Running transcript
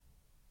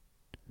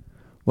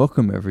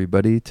Welcome,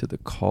 everybody, to the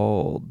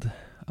called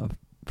of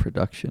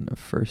production of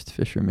First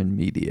Fisherman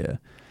Media.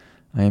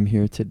 I am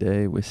here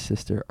today with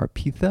Sister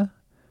Arpitha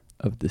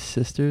of the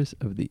Sisters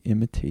of the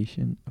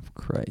Imitation of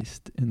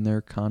Christ in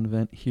their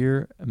convent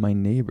here, my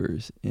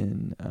neighbors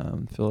in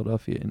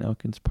Philadelphia, in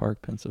Elkins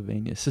Park,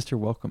 Pennsylvania. Sister,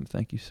 welcome.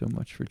 Thank you so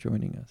much for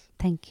joining us.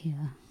 Thank you.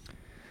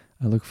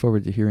 I look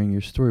forward to hearing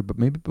your story, but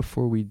maybe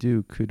before we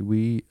do, could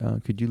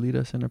you lead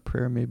us in a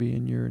prayer, maybe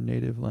in your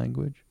native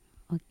language?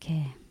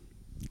 Okay.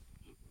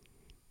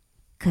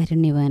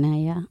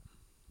 കരുണ്യവാനായ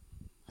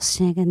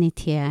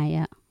സ്നേഹനിധിയായ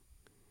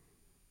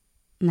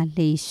നല്ല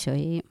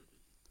ഈശോയെ,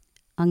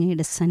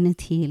 അങ്ങയുടെ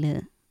സന്നിധിയിൽ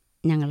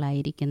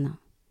ഞങ്ങളായിരിക്കുന്നു.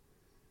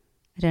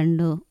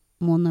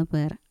 2-3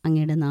 പേർ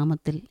അങ്ങയുടെ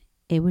നാമത്തിൽ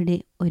എവിടെ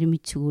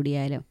ഒരുമിച്ച്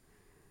കൂടിയാലും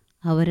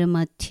അവരെ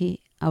മധ്യേ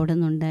അവിടെ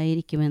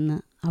നിന്നുണ്ടായിരിക്കുമെന്ന്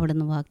അവിടെ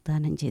നിന്ന്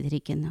വാഗ്ദാനം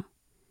ചെയ്തിരിക്കുന്നു.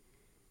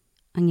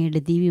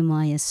 അങ്ങയുടെ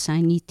ദിവ്യമായ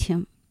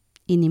സാന്നിധ്യം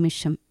ഈ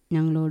നിമിഷം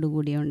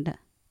ഞങ്ങളോടുകൂടിയുണ്ട്.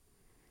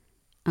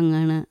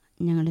 അങ്ങാണ്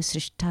ഞങ്ങളുടെ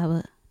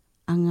സൃഷ്ടാവ്,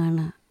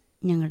 അങ്ങാണ്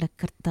ഞങ്ങളുടെ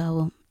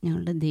കർത്താവും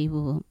ഞങ്ങളുടെ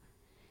ദൈവവും.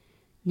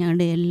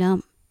 ഞങ്ങളുടെ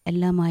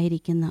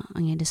എല്ലാമായിരിക്കുന്ന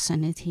അങ്ങയുടെ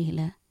സന്നിധിയിൽ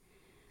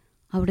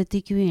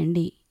അവിടത്തേക്ക്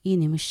വേണ്ടി ഈ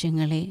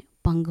നിമിഷങ്ങളെ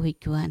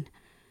പങ്കുവയ്ക്കുവാൻ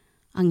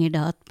അങ്ങയുടെ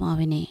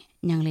ആത്മാവിനെ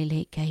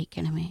ഞങ്ങളിലേക്ക്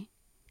അയക്കണമേ.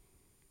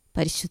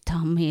 പരിശുദ്ധ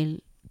അമ്മയിൽ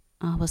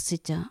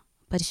ആവസിച്ച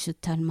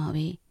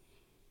പരിശുദ്ധാത്മാവെ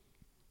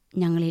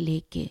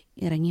ഞങ്ങളിലേക്ക്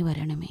ഇറങ്ങി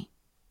വരണമേ.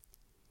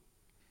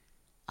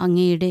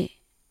 അങ്ങയുടെ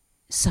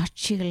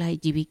സാക്ഷികളായി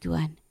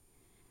ജീവിക്കുവാൻ,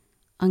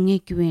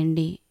 അങ്ങയ്ക്ക്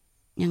വേണ്ടി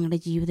ഞങ്ങളുടെ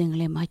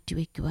ജീവിതങ്ങളെ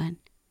മാറ്റിവെക്കുവാൻ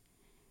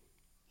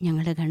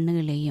ഞങ്ങളുടെ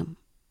കണ്ണുകളെയും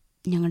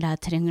ഞങ്ങളുടെ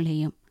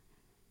അധരങ്ങളെയും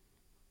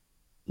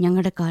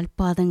ഞങ്ങളുടെ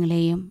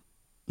കാൽപാദങ്ങളെയും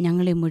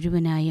ഞങ്ങളെ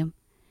മുഴുവനായും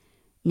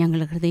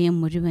ഞങ്ങളുടെ ഹൃദയം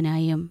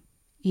മുഴുവനായും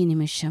ഈ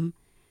നിമിഷം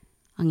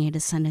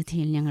അങ്ങയുടെ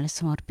സന്നിധിയിൽ ഞങ്ങളെ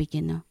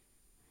സമർപ്പിക്കുന്നു.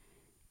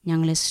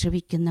 ഞങ്ങളെ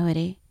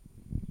ശ്രവിക്കുന്നവരെ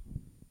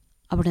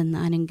അവിടെ നിന്ന്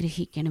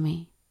അനുഗ്രഹിക്കണമേ.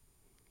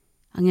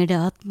 അങ്ങയുടെ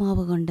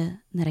ആത്മാവ് കൊണ്ട്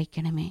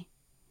നിറയ്ക്കണമേ.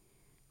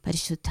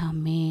 പരിശുദ്ധ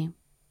അമ്മേ,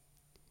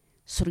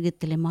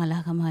 സ്വർഗത്തിലെ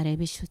മാലാഖമാരെ,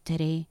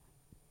 വിശുദ്ധരെ,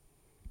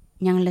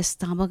 ഞങ്ങളുടെ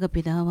സ്ഥാപക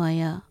പിതാവായ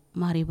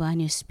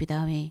മാറിവാനിയസ്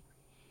പിതാവേ,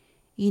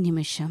 ഈ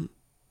നിമിഷം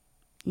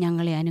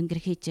ഞങ്ങളെ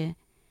അനുഗ്രഹിച്ച്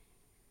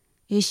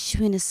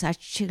യേശുവിന്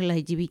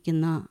സാക്ഷികളായി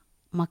ജീവിക്കുന്ന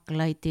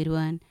മക്കളായി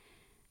തീരുവാൻ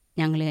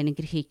ഞങ്ങളെ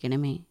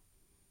അനുഗ്രഹിക്കണമേ.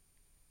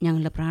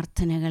 ഞങ്ങളുടെ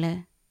പ്രാർത്ഥനകൾ,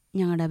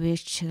 ഞങ്ങളുടെ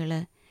അപേക്ഷകൾ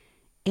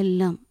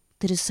എല്ലാം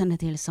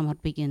തിരുസന്നിധിയിൽ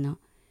സമർപ്പിക്കുന്നു.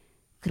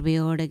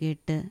 കൃപയോടെ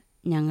കേട്ട്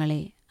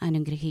ഞങ്ങളെ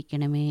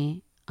അനുഗ്രഹിക്കണമേ.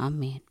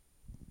 ആമേൻ.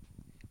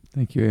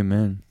 Thank you.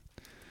 Amen.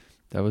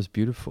 That was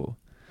beautiful.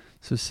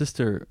 So,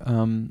 Sister,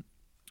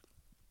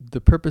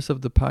 the purpose of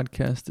the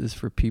podcast is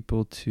for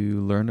people to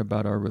learn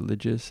about our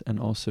religious and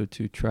also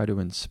to try to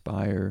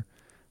inspire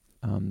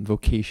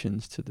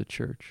vocations to the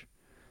church.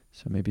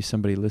 So maybe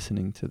somebody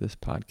listening to this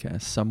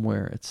podcast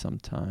somewhere at some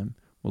time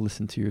will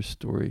listen to your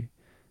story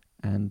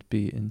and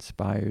be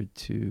inspired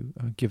to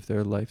give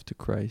their life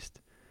to Christ.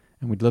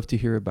 And we'd love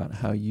to hear about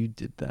how you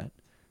did that,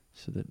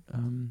 so that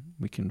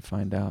we can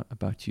find out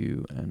about you.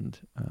 And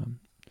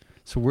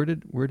so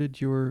where did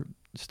your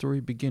story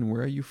begin?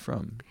 Where are you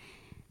from?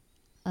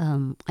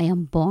 I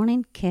am born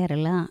in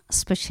Kerala,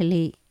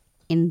 especially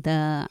in the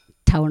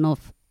town of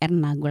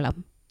Ernakulam.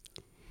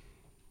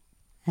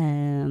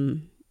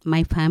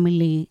 My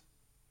family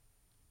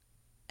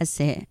is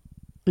a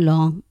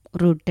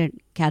long-rooted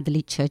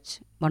Catholic church,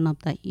 one of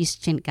the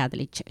Eastern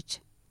Catholic Church.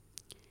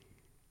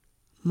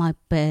 My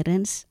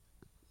parents,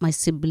 my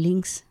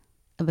siblings,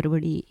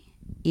 everybody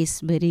is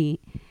very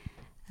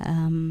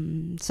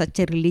such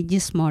a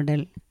religious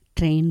model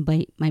trained by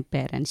my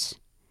parents.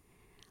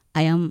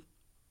 I am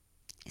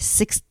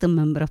 6th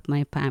member of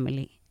my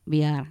family. We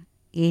are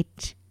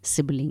 8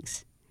 siblings.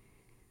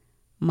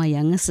 My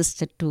younger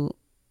sister too,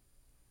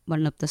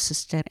 one of the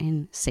sister in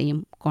same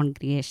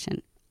congregation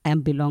I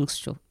belongs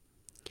to.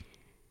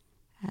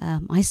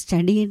 I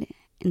studied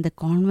in the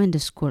convent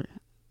school,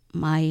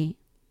 my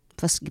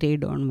first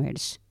grade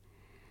onwards.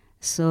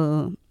 So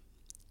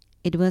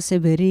it was a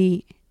very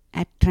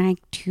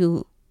attractive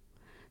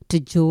to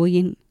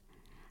join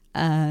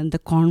the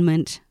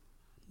convent.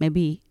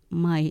 Maybe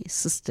my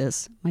sisters,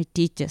 my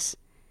teachers,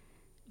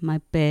 my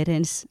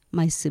parents,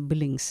 my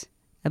siblings,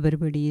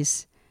 everybody is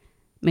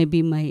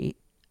maybe my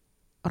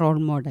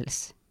role models.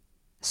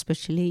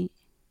 Especially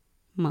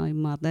my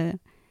mother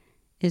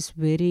is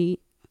very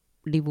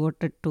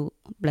devoted to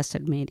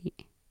Blessed Mary.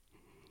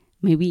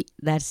 Maybe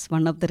that's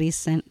one of the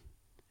reason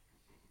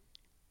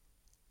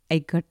I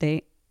got a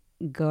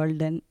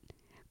golden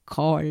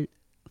call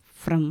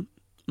from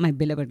my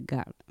beloved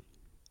God.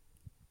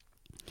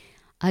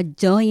 I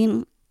joined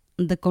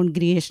the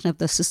congregation of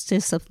the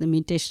Sisters of the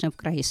Imitation of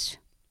Christ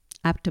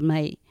after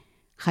my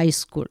high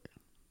school.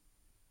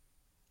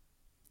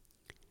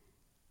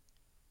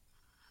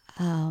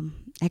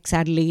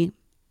 Exactly,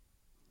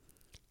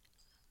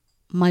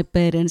 my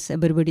parents,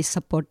 everybody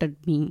supported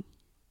me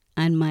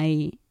and my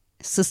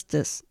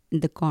sisters in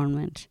the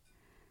convent.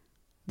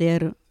 They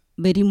are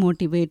very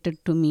motivated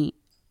to me,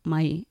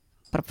 my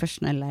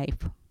professional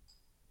life.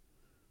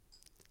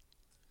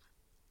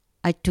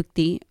 I took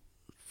the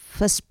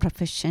first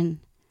profession,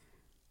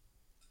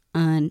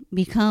 and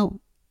we have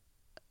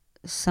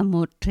some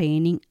more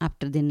training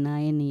after the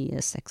 9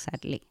 years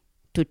exactly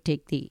to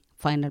take the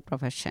final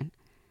profession.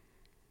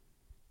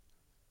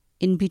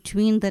 In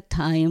between the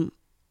time,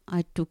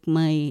 I took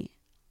my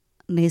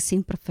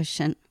nursing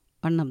profession,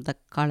 one of the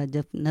College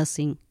of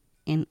Nursing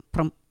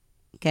from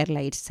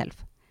Kerala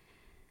itself.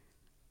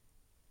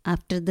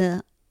 After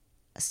the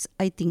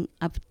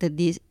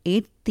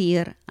eighth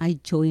year, I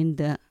joined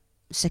the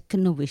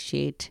second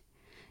novitiate.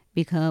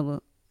 We have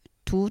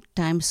 2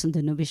 times in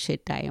the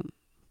novitiate time,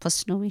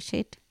 first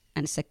novitiate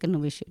and second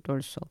novitiate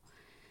also.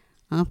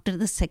 After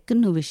the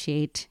second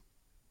novitiate,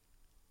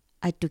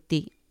 I took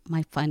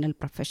my final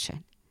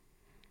profession.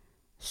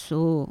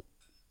 So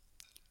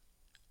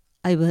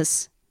I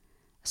was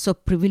so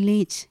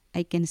privileged,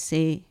 I can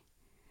say.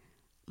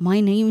 My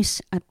name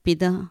is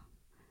Arpitha.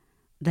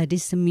 That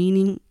is the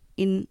meaning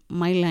in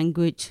my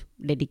language,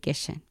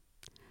 dedication.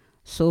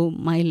 So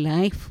my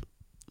life,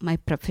 my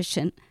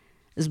profession,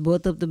 is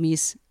both of them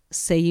is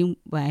same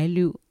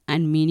value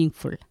and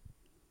meaningful.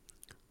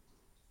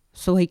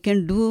 So I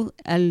can do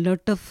a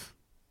lot of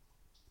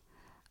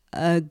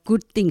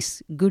good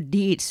things, good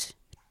deeds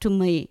to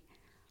my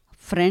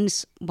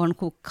friends, one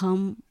who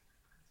come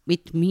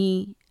with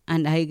me,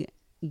 and I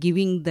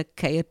giving the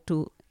care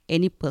to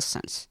any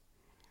persons.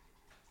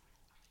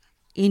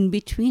 In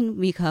between,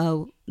 we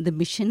have the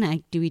mission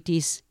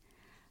activities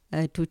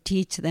to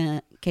teach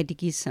the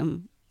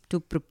catechism, to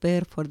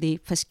prepare for the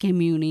first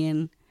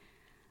communion,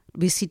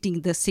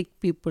 visiting the sick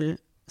people,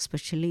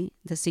 especially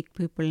the sick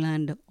people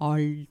and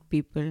old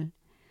people.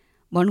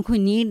 One who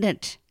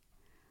needed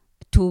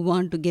to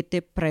want to get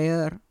a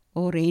prayer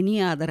or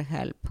any other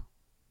help,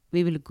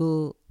 we will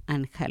go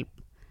and help.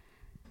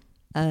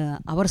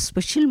 Our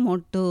special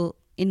motto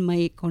in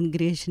my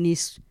congregation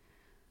is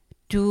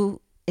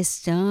to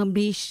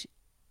establish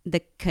the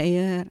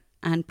care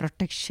and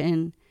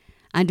protection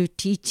and to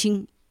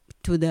teaching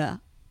to the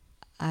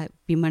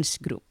women's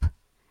group.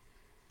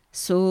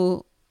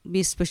 So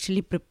we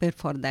specially prepare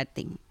for that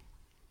thing.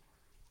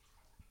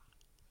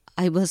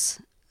 I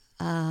was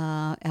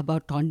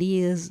about 20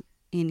 years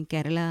in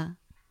Kerala,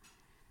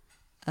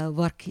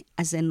 working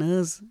as a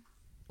nurse,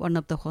 one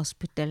of the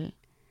hospital,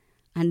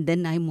 and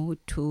then I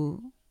moved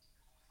to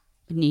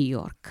New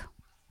York.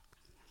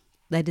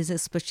 That is a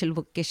special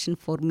vocation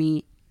for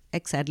me,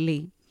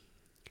 exactly.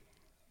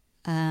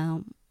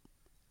 Our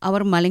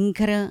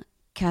Malankara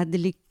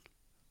Catholic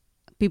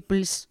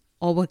peoples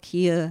over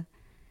here,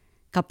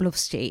 couple of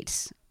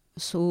states.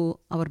 So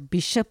our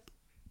bishop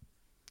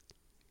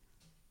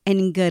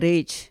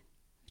encouraged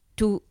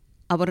to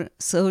our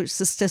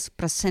sisters'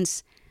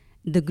 presence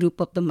in the group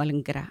of the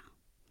Malankara.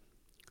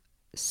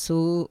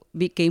 So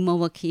we came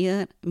over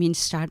here,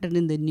 started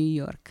in the New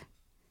York.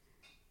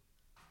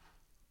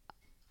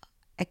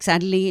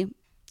 Exactly,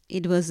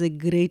 it was a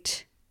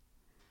great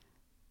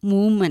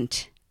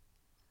movement,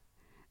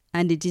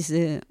 and it is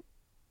a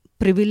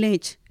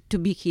privilege to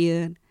be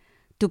here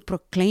to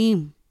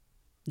proclaim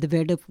the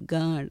word of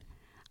God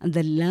and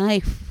the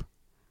life,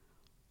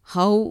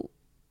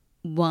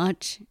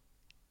 what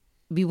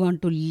we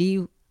want to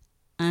live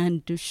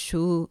and to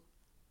show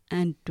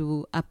and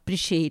to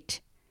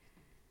appreciate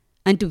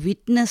and to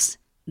witness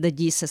the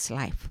Jesus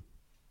life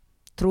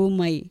through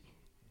my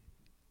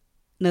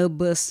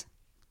neighbors,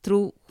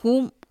 through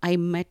whom I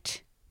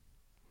met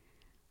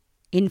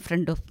in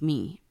front of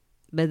me,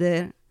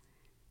 whether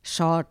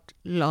short,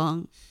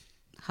 long,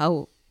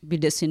 how we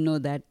doesn't know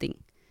that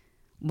thing.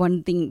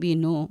 One thing we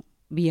know,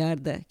 we are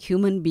the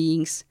human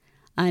beings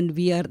and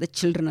we are the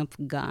children of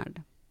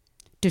God,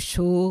 to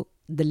show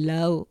the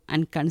love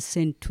and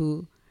concern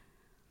to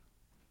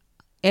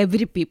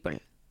every people,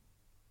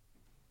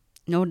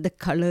 not the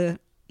color,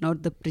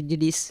 not the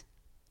prejudice,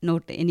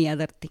 not any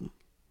other thing.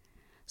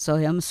 So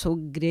I am so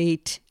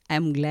great, I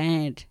am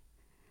glad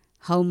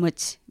how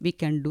much we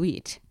can do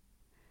it.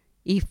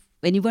 If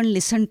anyone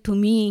listen to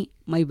me,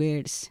 my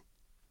words,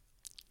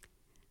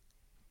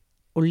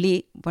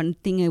 only one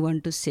thing I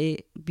want to say,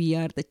 we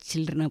are the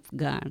children of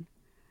God,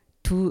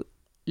 to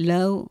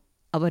love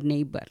our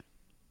neighbor,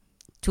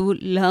 to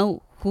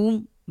love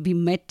whom we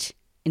met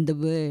in the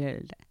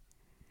world.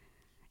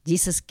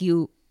 Jesus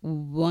gave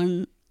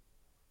one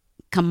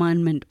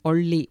commandment,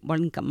 only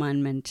one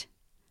commandment.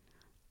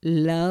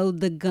 Love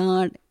the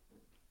God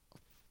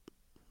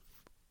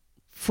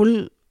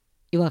full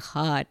your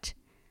heart,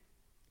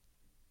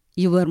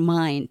 your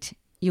mind,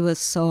 your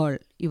soul,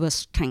 your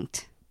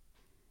strength.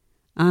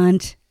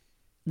 And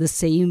the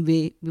same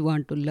way we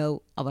want to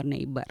love our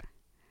neighbor.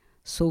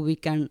 So we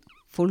can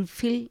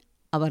fulfill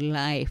our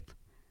life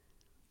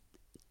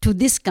to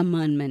this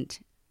commandment,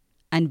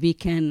 and we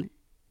can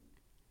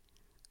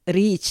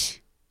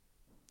reach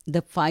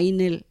the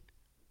final,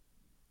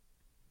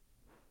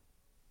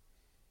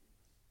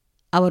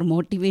 our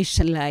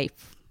motivation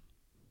life,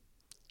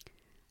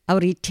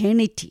 our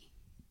eternity.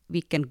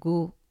 We can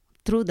go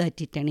through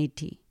that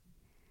eternity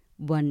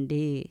one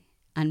day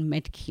and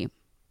meet Him.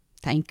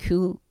 Thank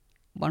you,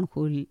 one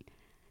who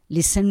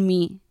listen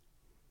me,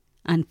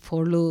 and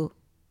follow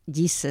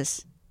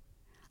Jesus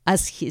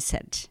as he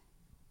said.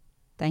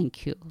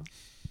 Thank you.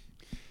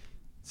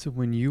 So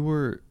when you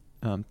were,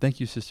 thank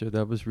you, sister.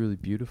 That was really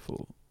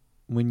beautiful.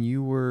 When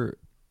you were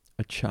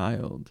a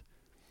child,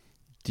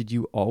 did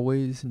you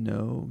always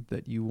know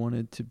that you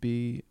wanted to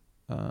be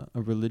a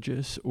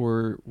religious,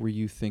 or were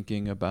you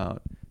thinking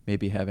about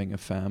maybe having a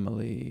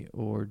family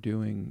or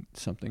doing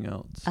something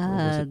else? Or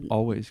was it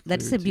always clear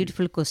That's a to you?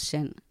 beautiful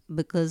question,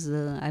 because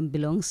I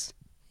belongs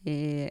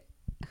a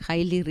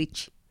highly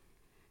rich.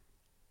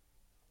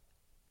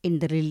 In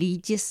the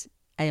religious,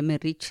 I am a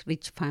rich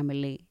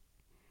family.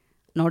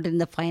 Not in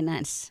the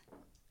finance,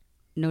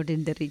 not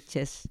in the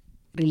riches,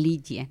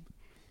 religion.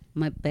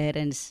 My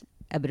parents,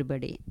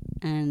 everybody.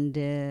 And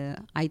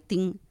I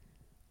think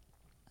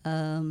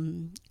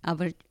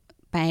our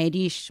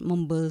parish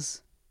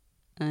members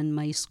and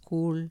my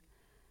school,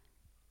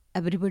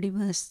 everybody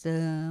was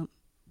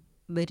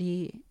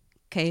very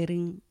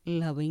caring,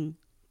 loving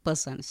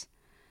persons.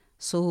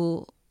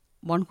 So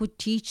one who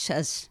teach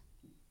us,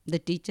 the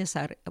teachers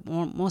are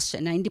almost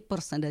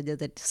 90% are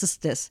the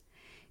sisters,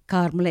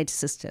 Carmelite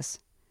sisters.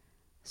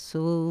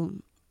 So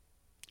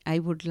I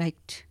would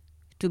like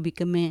to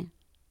become a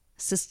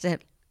sister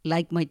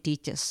like my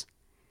teachers.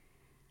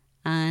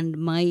 And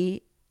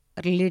my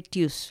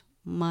relatives,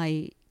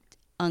 my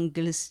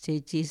uncles,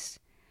 chachies,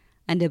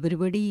 and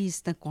everybody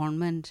is the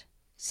convent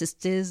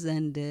sisters,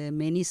 and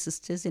many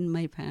sisters in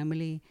my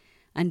family,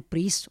 and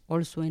priests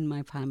also in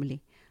my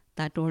family.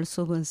 That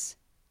also was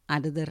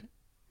another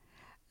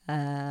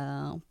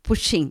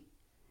pushing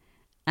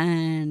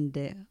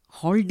and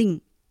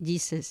holding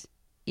Jesus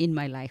in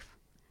my life.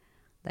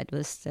 That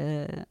was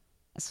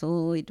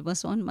so it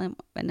was on my,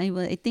 when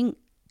I think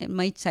in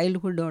my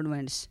childhood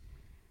onwards.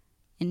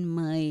 In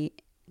my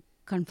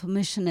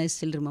confirmation, I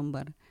still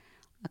remember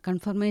a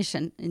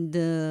confirmation in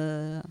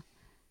the,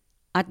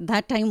 at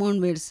that time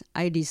onwards,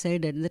 I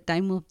decided the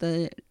time of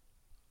the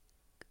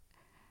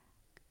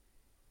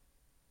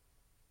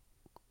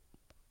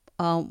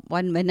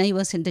when I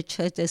was in the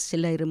church,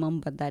 I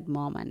remember that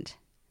moment,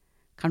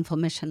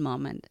 confirmation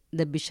moment.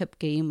 The bishop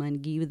came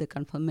and gave the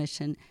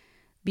confirmation.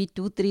 We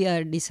 2-3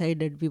 are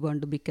decided we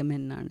want to become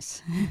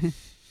nuns.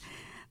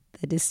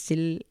 That is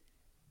still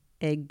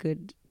a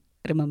good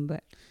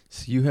remember.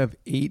 So you have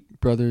 8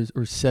 brothers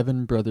or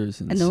 7 brothers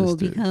and No,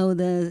 sisters? we have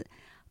the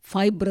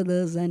 5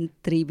 brothers and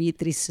 3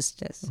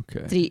 sisters.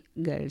 Okay. 3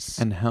 girls.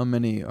 And how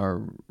many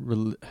are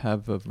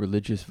have a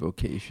religious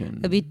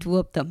vocation? We 2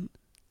 of them.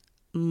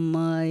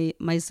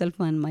 Myself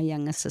and my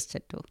younger sister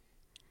too.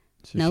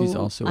 So now she's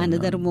also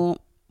another more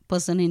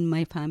person in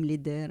my family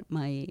there.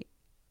 My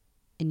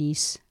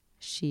niece,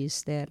 she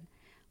is there.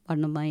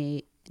 One of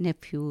my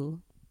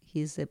nephew,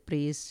 he's a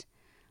priest.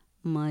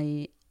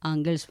 My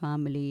uncle's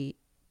family,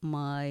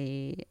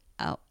 my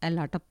a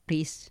lot of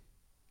priests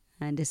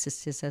and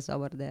sisters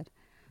over there.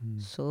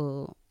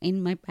 So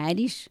in my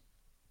parish,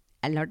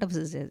 a lot of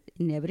sisters.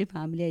 In every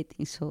family, I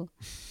think so,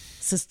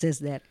 sisters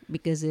there,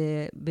 because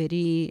a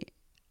very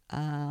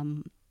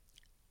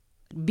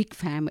big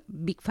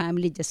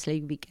family, just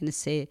like we can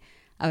say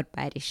our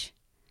parish.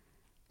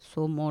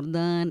 So more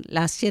than,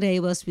 last year I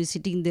was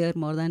visiting there,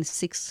 more than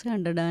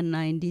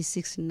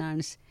 696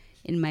 nuns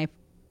in my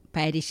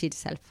parish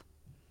itself,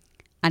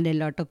 and a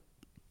lot of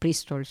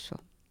priests also.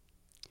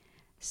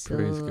 So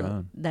praise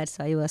God. that's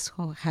why I was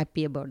so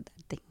happy about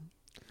that thing.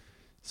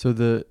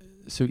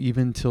 So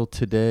even till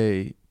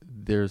today,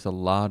 there's a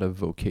lot of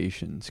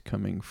vocations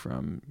coming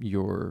from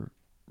your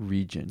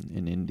region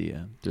in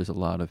India. There's a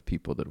lot of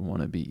people that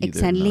want to be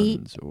either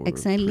nuns or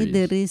priests.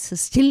 There is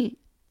still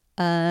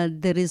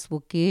there is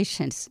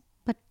vocations,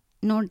 but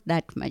not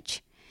that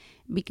much,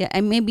 because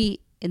maybe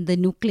the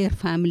nuclear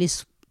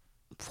families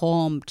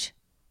formed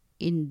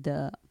in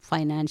the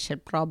financial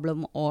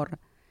problem, or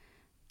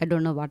I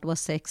don't know what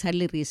was the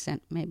exactly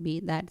reason. Maybe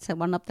that's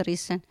one of the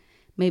reason.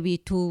 Maybe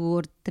 2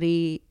 or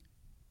 3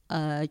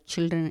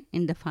 children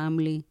in the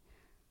family,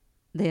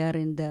 they are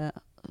in the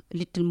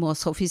little more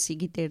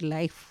sophisticated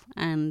life,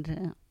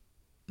 and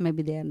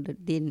maybe they are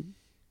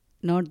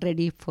not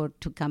ready for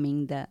to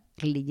coming the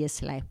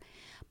religious life,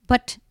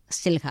 but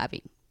still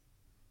having.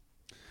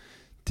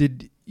 So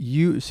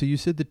you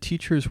said the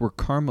teachers were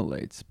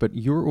Carmelites, but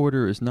your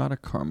order is not a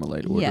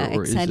Carmelite order, yeah,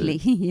 or exactly.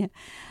 is it? Yeah.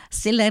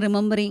 Still I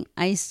remembering,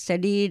 I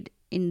studied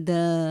in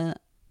the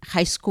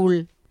high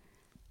school.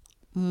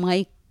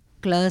 My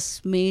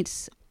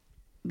classmates,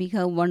 we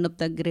have one of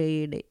the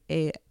grade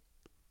in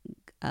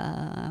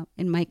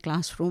my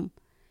classroom.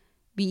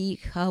 We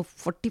have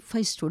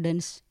 45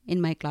 students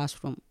in my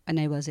classroom when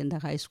I was in the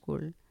high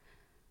school.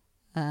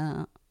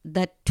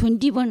 That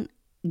 21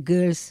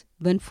 girls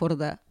went for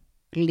the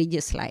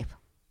religious life.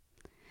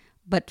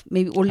 But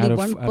maybe only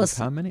one person. Out of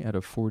how many? Out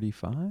of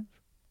 45?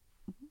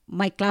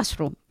 My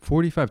classroom.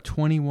 45,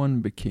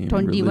 21 became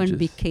 21 religious.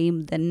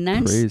 became the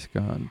nuns. Praise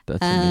God.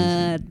 That's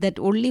amazing. That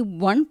only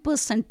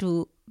 1%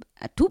 to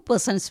 2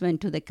 persons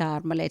went to the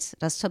Carmelites.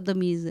 Rest of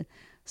them is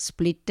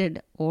splitted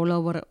all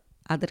over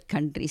other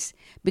countries,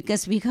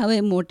 because we have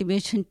a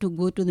motivation to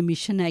go to the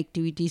mission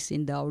activities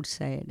in the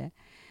outside.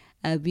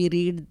 we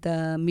read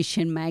the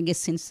mission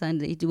magazines,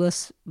 and it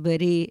was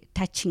very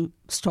touching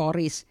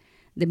stories,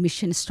 the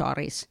mission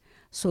stories.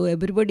 So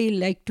everybody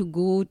like to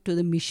go to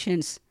the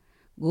missions,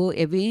 go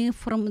away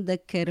from the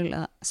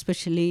Kerala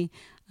especially,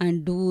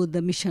 and do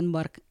the mission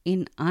work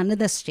in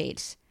another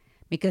states,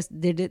 because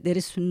there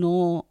is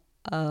no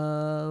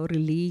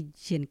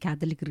religion,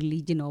 Catholic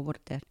religion over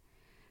there,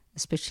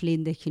 especially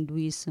in the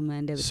Hinduism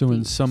and everything. So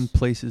in some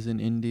places in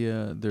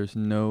India, there's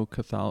no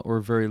Catholic or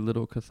very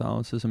little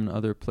Catholicism. In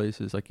other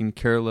places, like in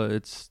Kerala,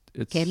 it's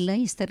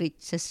Kerala is the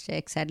richest,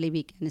 exactly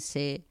we can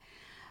say.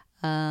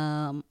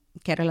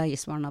 Kerala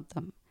is one of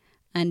them.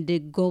 And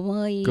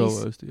Goa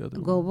is the other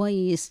one. Goa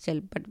is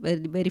still, but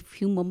very, very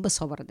few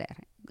members over there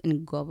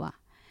in Goa.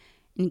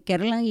 In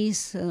Kerala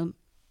is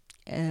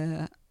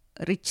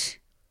rich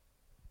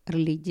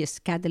religious,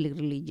 Catholic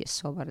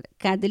religious over there,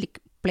 Catholic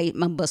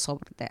members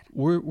over there.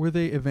 Were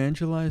they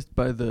evangelized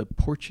by the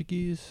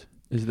Portuguese?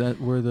 Is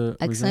that where the...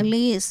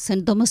 Actually,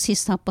 St. Thomas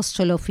is the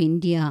Apostle of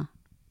India.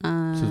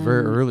 So it's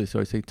very early, so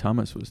I say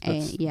Thomas was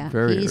very he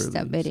is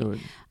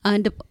early.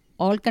 And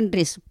all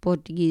countries,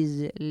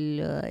 Portuguese,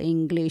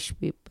 English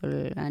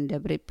people, and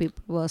every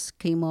people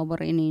came over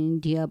in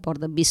India for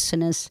the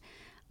business,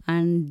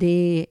 and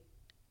they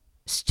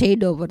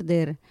stayed over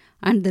there,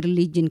 and the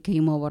religion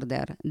came over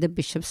there. The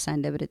bishops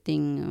and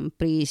everything,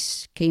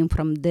 priests came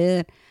from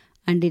there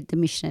and did the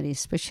missionary,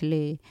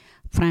 especially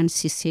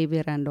Francis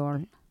Xavier and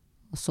all.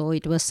 So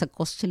it was a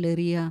coastal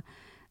area.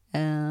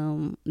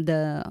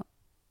 The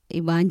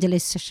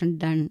evangelization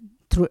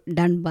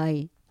done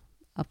by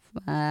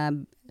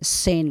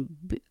Saint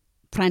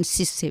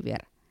Francis Xavier.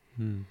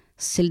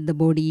 Still the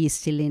body is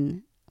still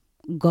in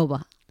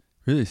Goa.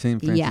 Really?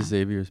 Saint Francis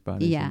Xavier's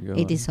body is in Goa?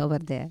 Yeah, it is over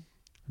there.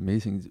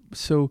 Amazing.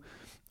 So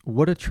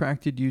what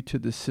attracted you to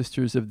the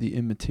Sisters of the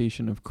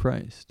Imitation of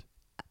Christ?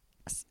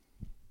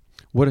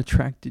 What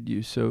attracted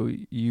you? So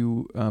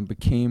you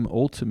became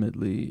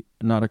ultimately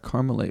not a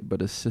Carmelite,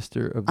 but a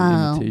Sister of the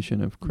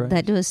Imitation of Christ.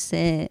 That was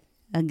a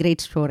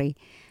great story.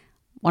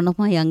 One of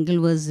my uncle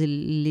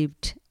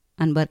lived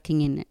and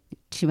working in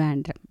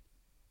Trivandrum.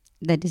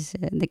 That is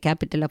the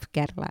capital of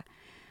Kerala.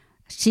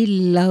 She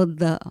loved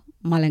the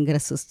Malankara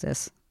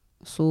sisters.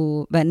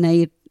 So when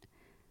I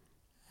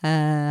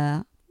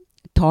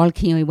told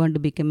him I want to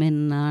become a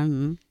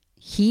nun,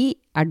 he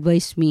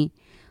advised me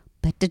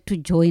better to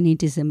join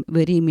it is a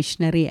very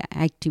missionary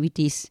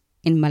activities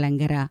in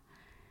Malankara.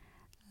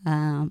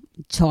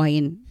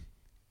 Join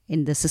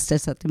in the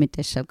Sisters of the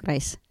Imitation of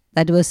Christ.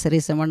 That was the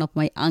reason. One of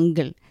my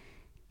uncle,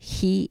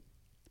 he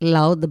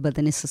loved the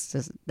Bethany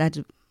sisters. That's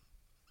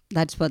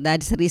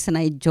the reason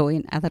I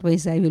joined.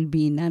 Otherwise, I will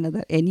be in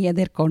any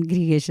other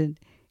congregation.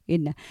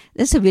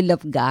 That's the will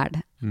of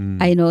God.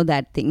 I know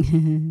that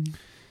thing.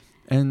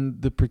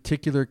 And the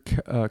particular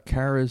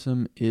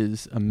charism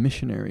is a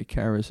missionary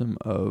charism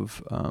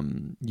of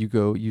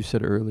you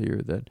said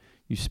earlier that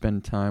you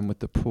spend time with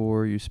the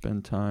poor, you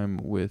spend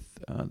time with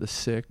the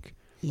sick,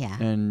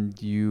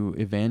 and you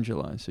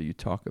evangelize. So you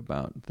talk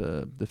about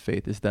the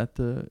faith. Is that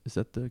the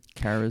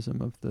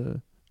charism of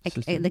the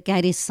sister? The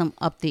charism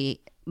of the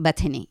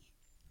Bethany.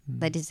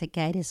 That is the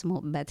charism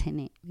of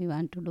Bethany. We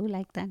want to do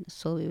like that.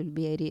 So we will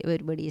be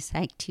everybody is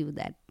active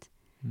that.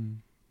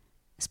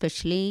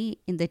 Especially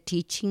in the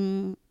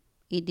teaching,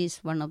 it is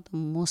one of the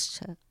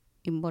most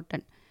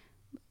important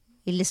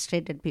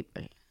illustrated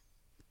people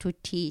to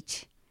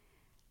teach.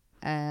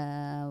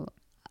 To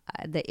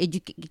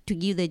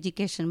give the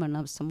education, one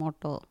of the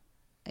motto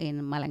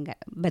in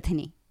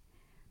Bethany.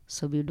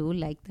 So we do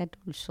like that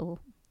also.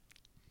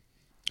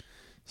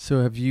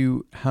 So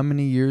how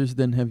many years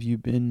then have you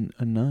been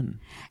a nun?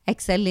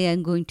 Actually,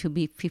 I'm going to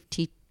be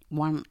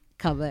 51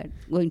 covered.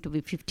 Going to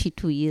be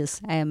 52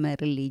 years. I am a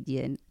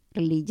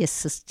religious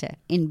sister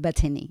in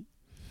Bethany.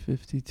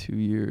 52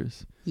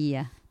 years.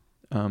 Yeah.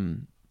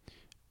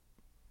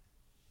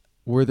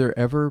 Were there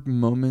ever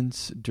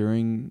moments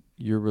during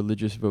your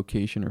religious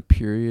vocation or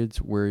periods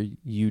where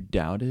you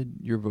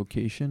doubted your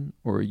vocation,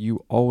 or are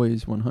you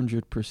always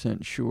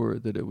 100% sure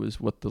that it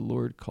was what the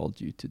Lord called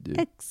you to do?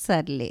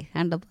 Exactly,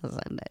 100%.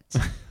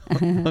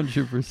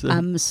 100%.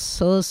 I'm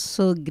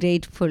so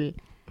grateful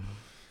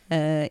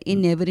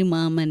in every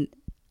moment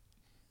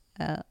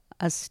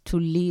as to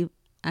live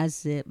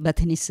as a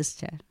Bethany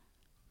sister.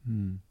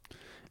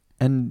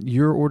 And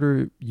your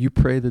order, you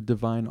pray the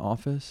divine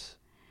office?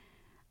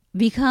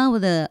 We have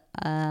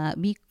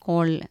we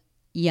call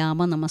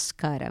Yama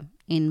Namaskaram.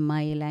 In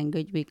my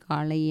language, we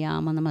call it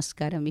Yama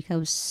Namaskaram. We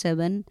have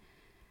 7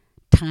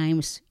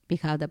 times we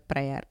have the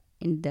prayer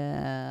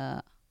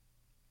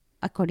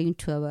according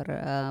to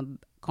our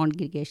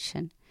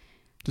congregation.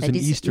 It's an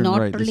Eastern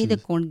not rite. only the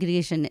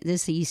congregation,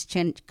 this is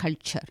Eastern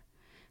culture.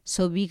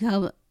 So we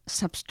have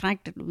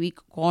subtracted, we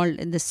call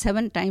the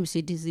 7 times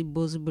it is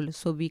impossible.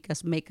 So we can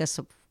make us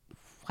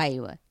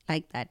 5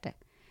 like that.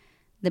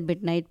 The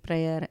midnight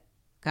prayer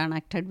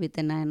connected with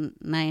the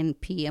 9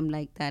 p.m.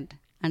 like that,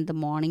 and the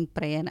morning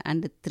prayer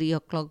and the 3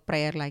 o'clock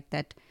prayer like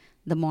that.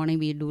 The morning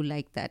we do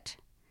like that.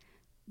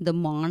 The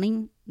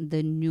morning,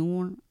 the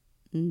noon,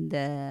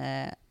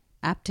 the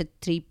after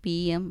 3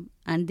 p.m.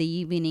 and the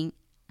evening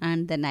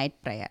and the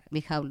night prayer.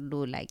 We have to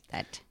do like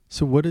that.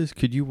 So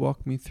could you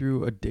walk me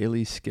through a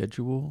daily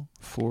schedule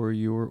for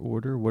your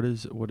order? What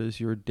does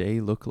your day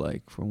look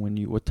like from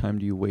what time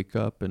do you wake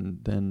up and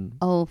then?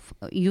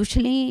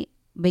 Usually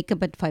wake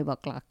up at 5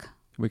 o'clock.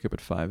 Wake up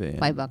at 5 a.m.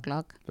 5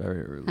 o'clock.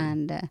 Very early.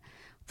 And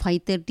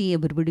 5:30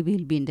 everybody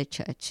will be in the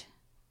church.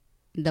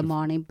 The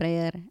morning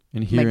prayer.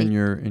 And here in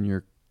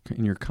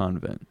your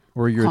convent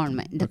or your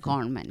convent. The okay.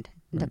 convent.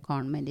 Right. The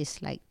convent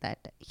is like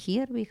that.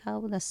 Here we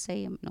have the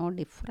same, no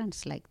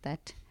difference like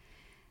that.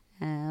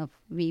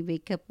 We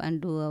wake up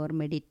and do our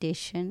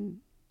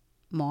meditation,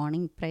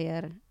 morning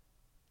prayer,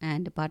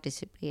 and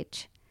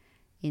participate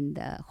in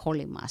the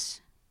Holy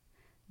Mass.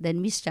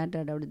 Then we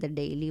started out the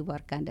daily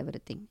work and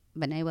everything.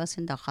 When I was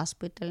in the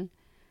hospital,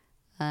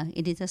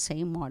 it is the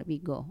same model we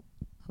go.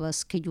 Our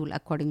schedule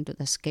according to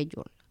the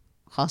schedule,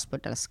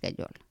 hospital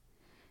schedule.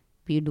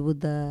 We do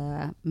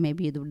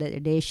maybe the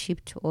day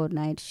shift or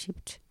night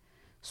shift.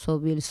 So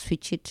we'll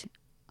switch it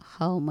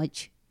how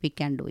much we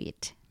can do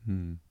it.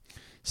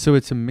 So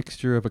it's a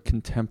mixture of a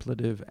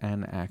contemplative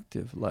and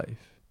active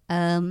life.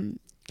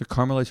 The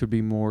Carmelites would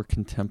be more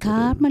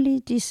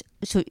contemplative.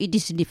 It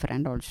is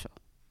different also.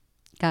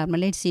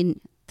 Carmelites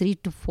in 3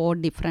 to 4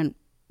 different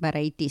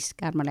varieties,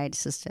 Carmelite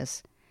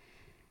sisters.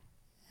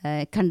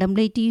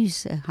 Contemplative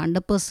is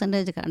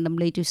 100%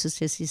 contemplative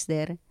sisters is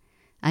there,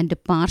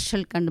 and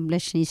partial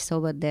contemplation is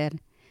over there.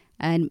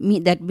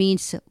 And that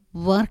means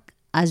work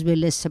as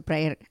well as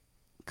prayer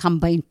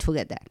combined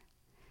together.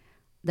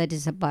 That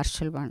is a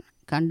partial one.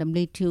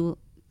 Contemplative,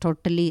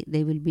 totally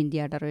they will be in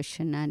the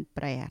adoration and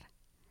prayer.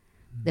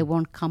 They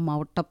won't come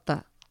out of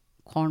the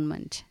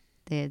convent.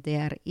 They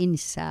are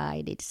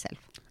inside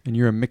itself. And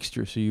you're a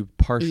mixture, so you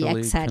partially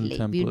exactly.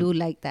 contemplate. We do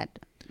like that,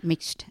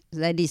 mixed.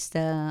 That is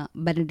the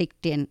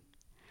Benedictine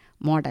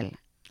model.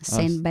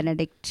 Saint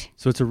Benedict.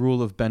 So it's a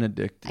rule of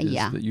Benedict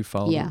that you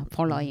follow. Yeah,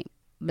 following.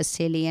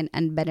 Basilian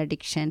and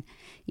Benediction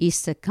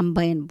is the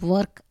combined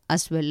work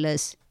as well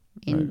as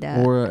in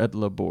the... Ora et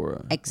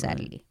labora.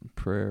 Exactly. Right?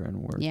 Prayer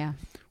and work. Yeah.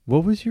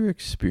 What was your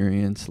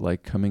experience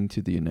like coming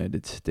to the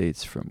United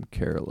States from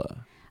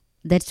Kerala?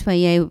 That's why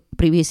I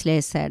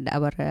previously said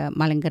our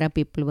Malankara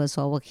people was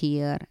over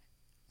here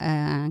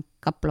a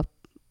couple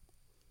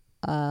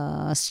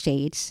of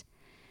states,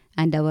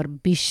 and our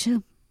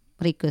bishop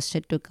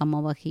requested to come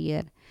over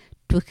here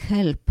to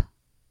help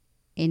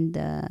in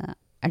the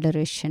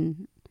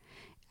adoration,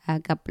 a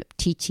couple of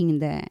teaching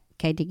the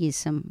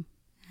catechism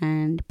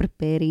and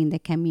preparing the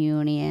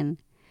communion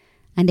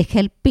and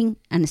helping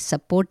and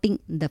supporting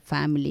the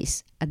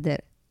families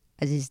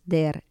as is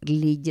their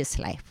religious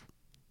life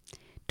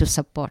to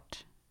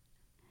support.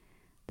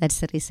 That's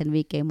the reason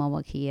we came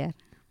over here.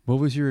 What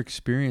was your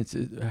experience?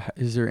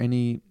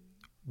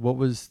 What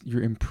was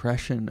your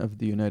impression of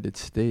the United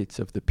States,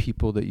 of the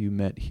people that you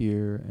met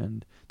here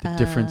and the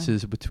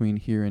differences between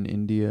here and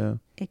India?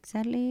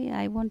 Exactly.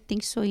 I won't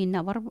think so. In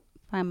our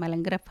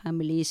Malankara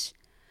families,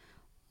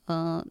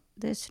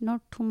 there's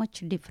not too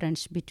much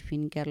difference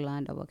between Kerala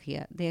and over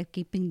here. They are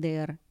keeping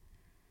their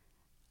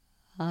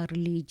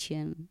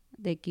religion.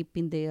 They're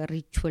keeping their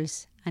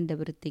rituals and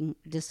everything.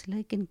 Just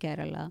like in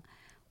Kerala,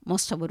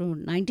 most of our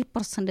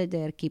 90%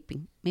 they are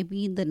keeping.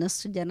 Maybe in the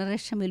next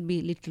generation will be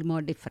a little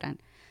more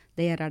different.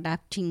 They are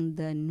adapting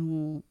the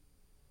new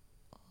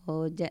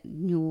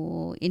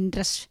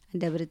interest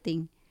and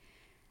everything,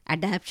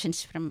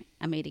 adaptations from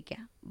America.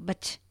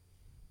 But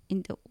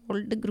in the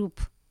old group,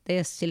 they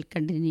are still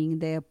continuing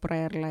their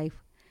prayer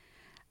life,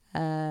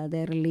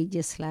 their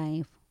religious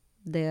life,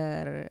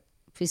 their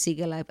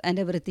physical life, and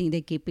everything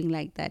they're keeping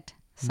like that.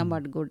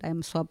 Somewhat good.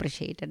 I'm so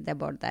appreciated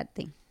about that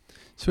thing.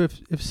 So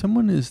if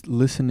someone is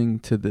listening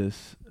to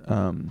this,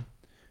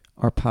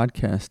 our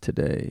podcast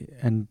today,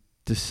 and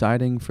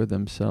deciding for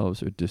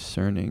themselves or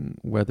discerning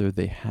whether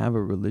they have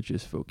a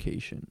religious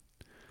vocation,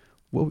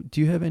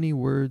 do you have any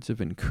words of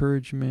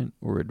encouragement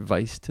or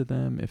advice to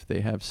them if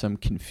they have some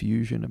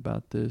confusion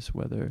about this,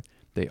 whether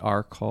they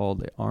are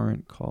called, they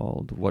aren't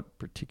called, what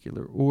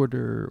particular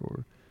order,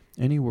 or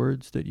any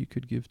words that you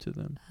could give to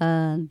them?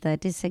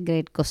 That is a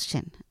great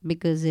question,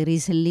 because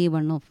recently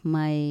one of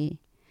the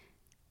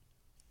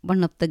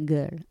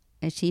girl,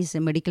 she's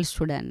a medical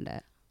student.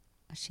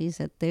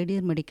 She's a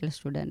third-year medical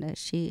student.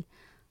 She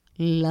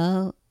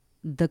loved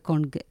the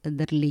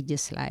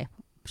religious life.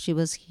 She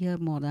was here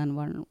more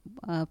than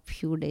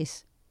few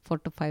days, 4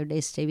 to 5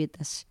 days stay with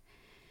us.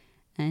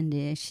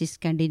 And she's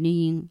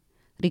continuing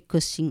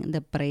requesting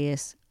the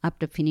prayers.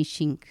 After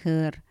finishing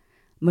her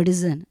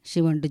medicine,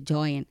 she want to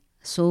join.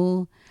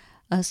 So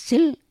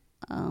still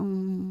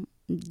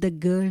the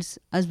girls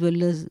as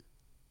well as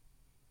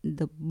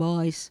the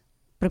boys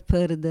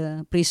prefer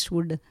the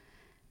priesthood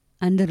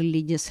and the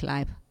religious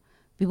life.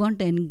 We want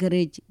to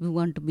encourage, we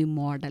want to be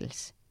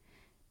models.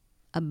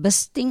 A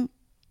best thing,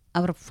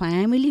 our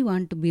family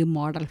want to be a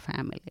model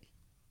family,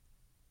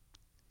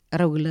 a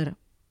regular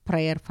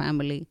prayer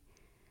family.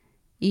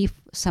 If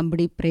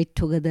somebody pray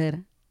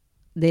together,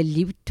 they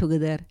live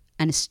together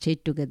and stay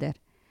together.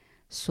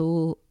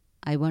 So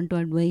I want to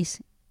advise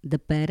the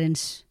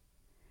parents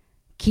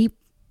keep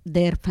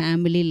their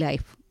family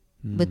life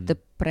with the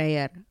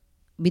prayer,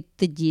 with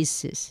the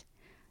Jesus.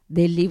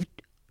 They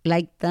lived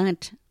like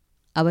that.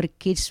 Our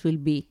kids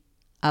will be,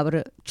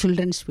 our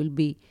children will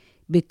be,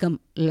 become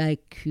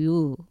like you.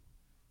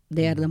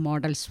 They are the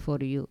models for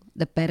you.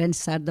 The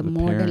parents are the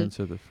model. The parents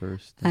are the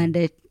first. And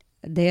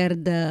they are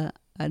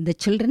the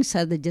children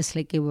are just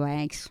like a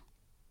wax.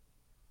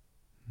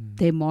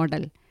 They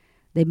model.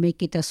 They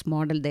make it as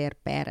model their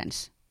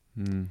parents.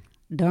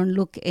 Don't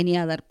look any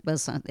other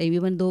person.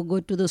 Even though go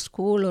to the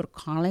school or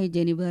college,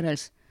 anywhere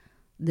else,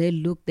 they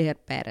look their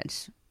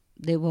parents.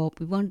 We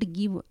want to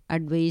give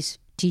advice,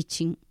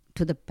 teaching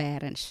to the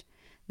parents,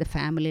 the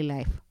family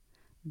life,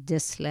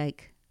 just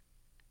like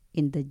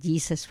in the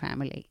Jesus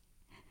family.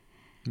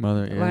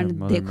 Mother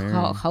Mary.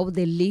 How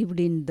they lived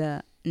in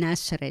the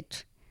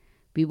Nazareth.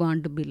 We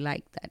want to be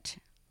like that.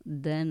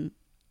 Then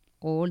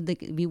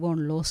we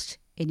won't lose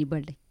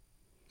anybody.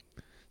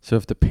 So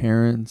if the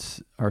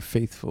parents are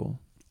faithful,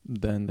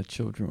 then the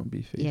children will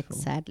be faithful.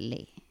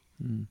 Exactly.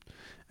 And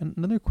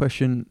another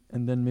question,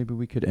 and then maybe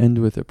we could end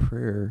with a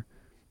prayer.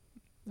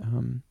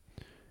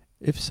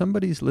 If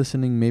somebody's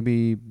listening,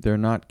 maybe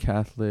they're not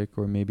Catholic,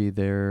 or maybe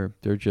they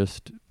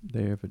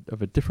have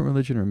of a different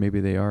religion, or maybe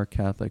they are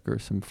Catholic or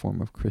some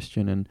form of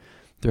Christian, and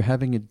they're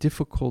having a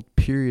difficult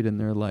period in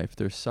their life.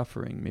 They're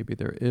suffering. Maybe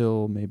they're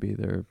ill. Maybe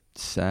they're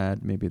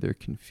sad. Maybe they're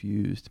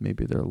confused.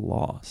 Maybe they're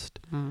lost.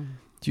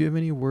 Do you have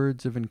any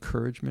words of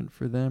encouragement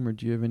for them, or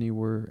do you have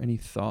any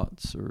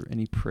thoughts or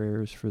any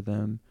prayers for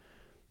them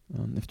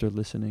if they're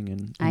listening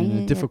in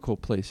a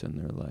difficult place in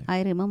their life?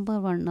 I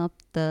remember one of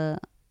the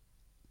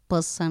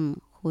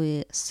person who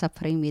is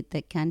suffering with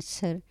the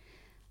cancer,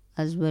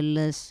 as well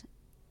as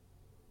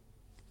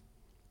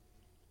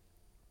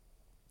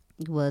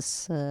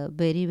was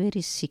very,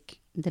 very sick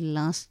in the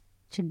last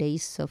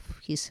days of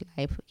his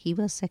life. He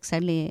was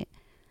actually a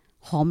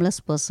homeless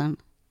person,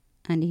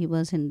 and he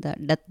was in the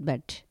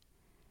deathbed.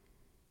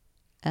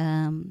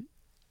 In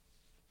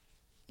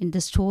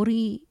the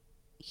story,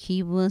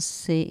 he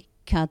was a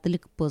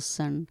Catholic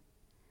person,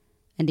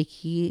 and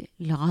he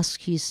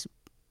lost his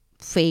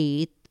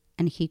faith,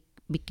 and he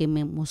became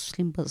a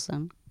Muslim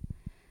person.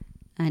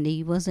 And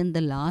he was in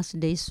the last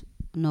days,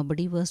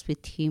 nobody was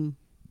with him.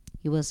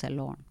 He was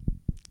alone,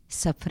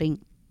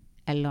 suffering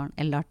alone,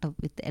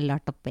 with a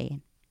lot of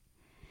pain.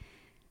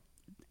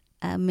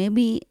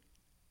 Maybe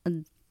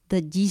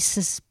the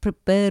Jesus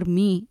prepared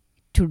me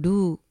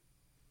to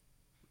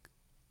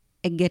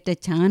get a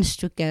chance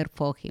to care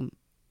for him.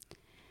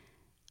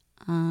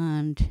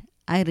 And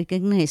I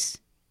recognize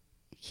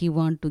he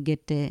want to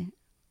get a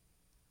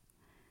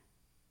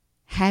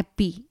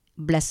happy,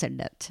 blessed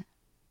death.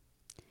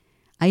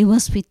 I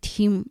was with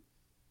him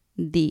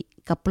the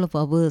couple of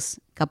hours,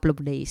 couple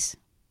of days.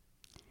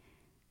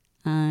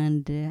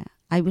 And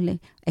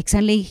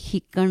actually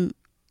he can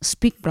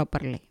speak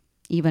properly,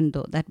 even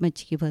though that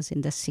much he was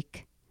in the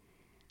sick.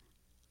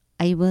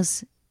 I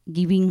was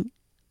giving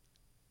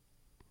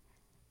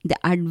the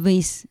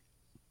advice,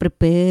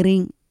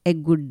 preparing a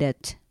good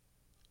death.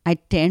 I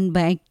turned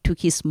back to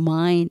his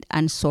mind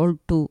and soul,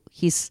 to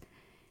his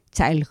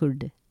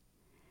childhood.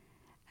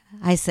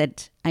 I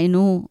said, I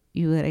know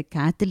you were a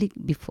Catholic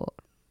before.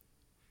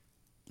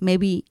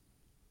 Maybe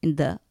in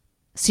the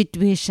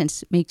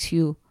situations makes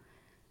you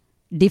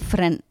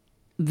different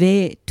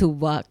way to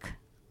walk,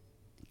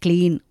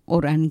 clean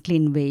or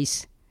unclean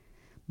ways.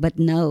 But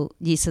now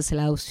Jesus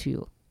loves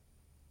you.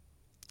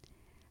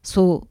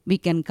 So we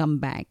can come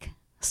back.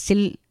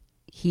 Still,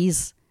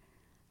 he's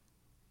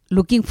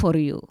looking for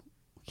you.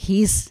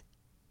 He's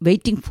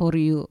waiting for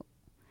you.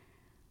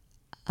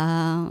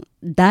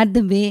 That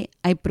the way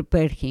I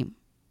prepared him.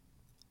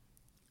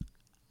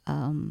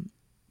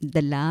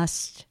 The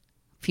last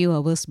few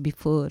hours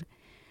before,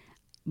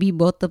 we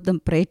both of them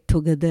prayed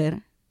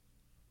together,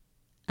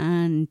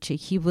 and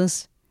he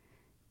was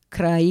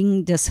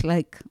crying just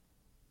like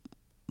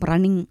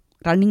running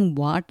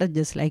water,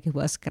 just like he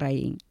was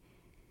crying.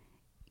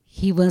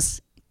 He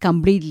was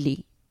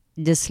completely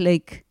just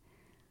like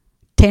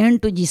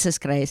turned to Jesus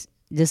Christ,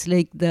 just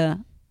like the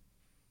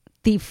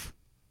thief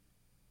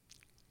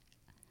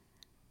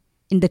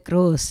in the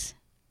cross,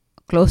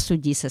 close to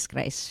Jesus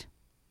Christ.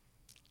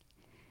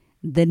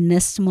 The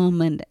next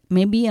moment,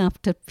 maybe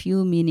after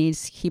few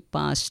minutes, he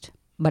passed,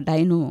 but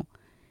I know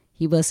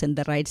he was on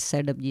the right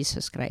side of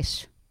Jesus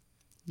Christ.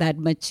 That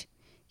much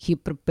he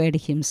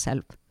prepared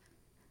himself.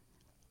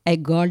 A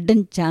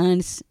golden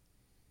chance,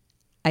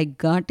 I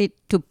got it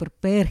to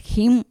prepare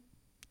him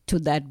to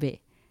that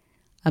way.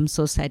 I'm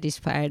so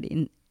satisfied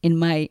in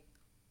my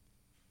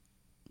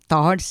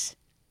thoughts.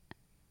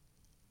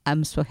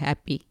 I'm so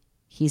happy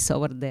he's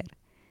over there.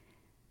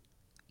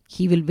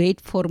 He will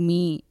wait for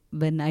me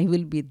when I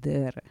will be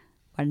there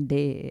one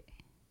day.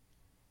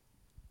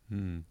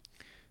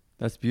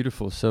 That's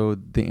beautiful. So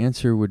the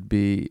answer would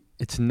be,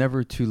 it's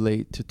never too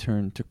late to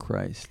turn to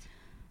Christ.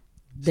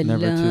 It's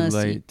never too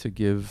late to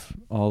give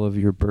all of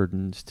your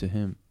burdens to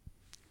him.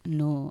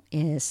 No,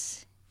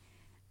 yes.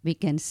 We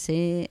can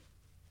say,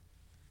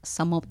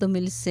 some of them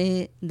will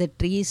say the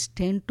trees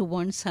tend to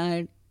one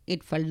side,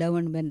 it fell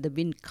down when the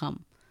wind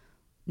come.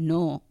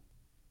 No,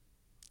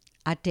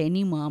 at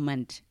any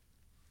moment,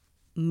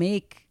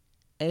 make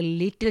a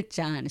little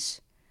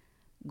chance.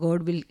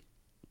 God will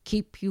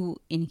keep you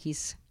in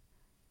His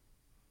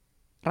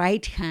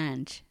right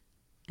hand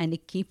and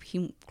keep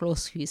Him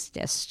close to His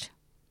chest.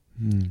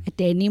 At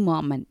any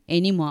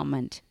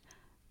moment.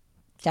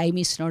 Time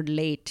is not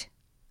late.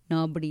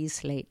 Nobody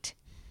is late.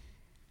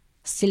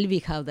 Still we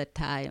have the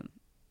time.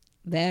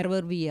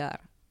 Wherever we are,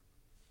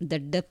 the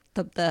depth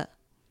of the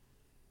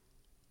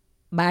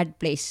bad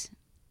place,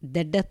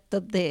 the depth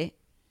of the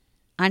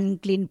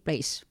unclean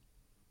place,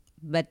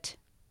 but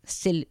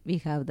still we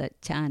have the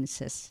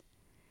chances,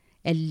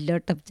 a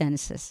lot of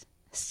chances.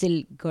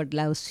 Still God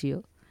loves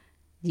you.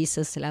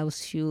 Jesus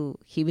loves you.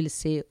 He will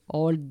save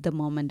all the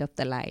moment of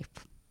the life.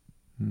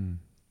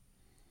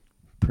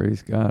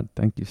 Praise God.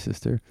 Thank you,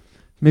 sister.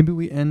 Maybe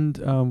we end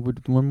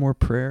with one more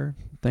prayer.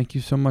 Thank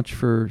you so much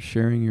for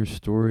sharing your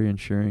story and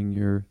sharing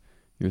your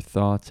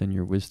thoughts and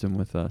your wisdom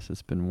with us.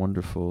 It's been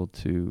wonderful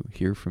to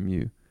hear from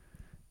you.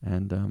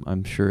 And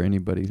I'm sure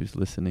anybody who's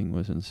listening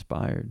was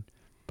inspired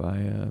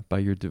by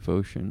your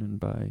devotion and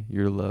by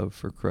your love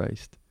for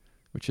Christ,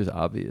 which is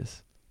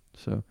obvious.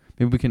 So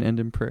maybe we can end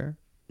in prayer.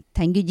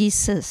 Thank you,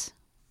 Jesus.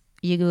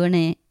 You given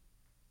a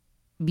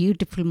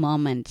beautiful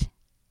moment.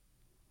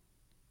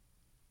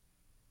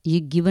 You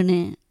given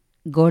a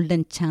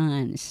golden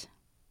chance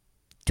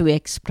to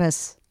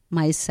express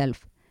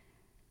myself.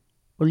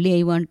 Only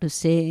I want to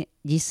say,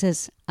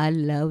 Jesus, I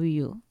love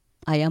you.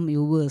 I am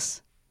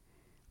yours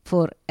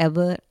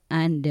forever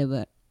and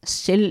ever.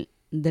 Still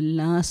the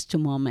last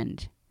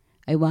moment,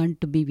 I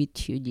want to be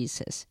with you,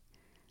 Jesus.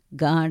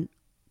 God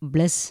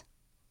bless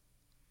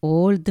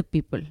all the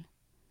people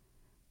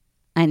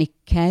and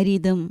carry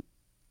them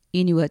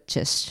in your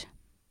chest.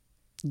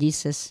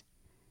 Jesus,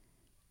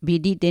 we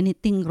did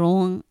anything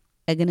wrong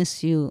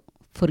against you,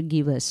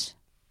 forgive us.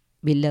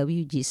 We love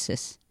you,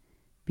 Jesus.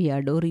 We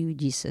adore you,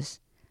 Jesus.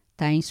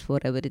 Thanks for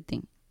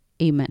everything.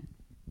 Amen.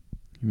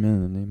 Amen.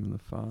 In the name of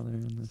the Father,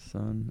 and the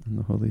Son, and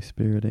the Holy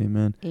Spirit.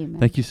 Amen. Amen.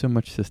 Thank you so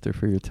much, sister,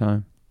 for your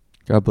time.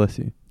 God bless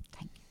you.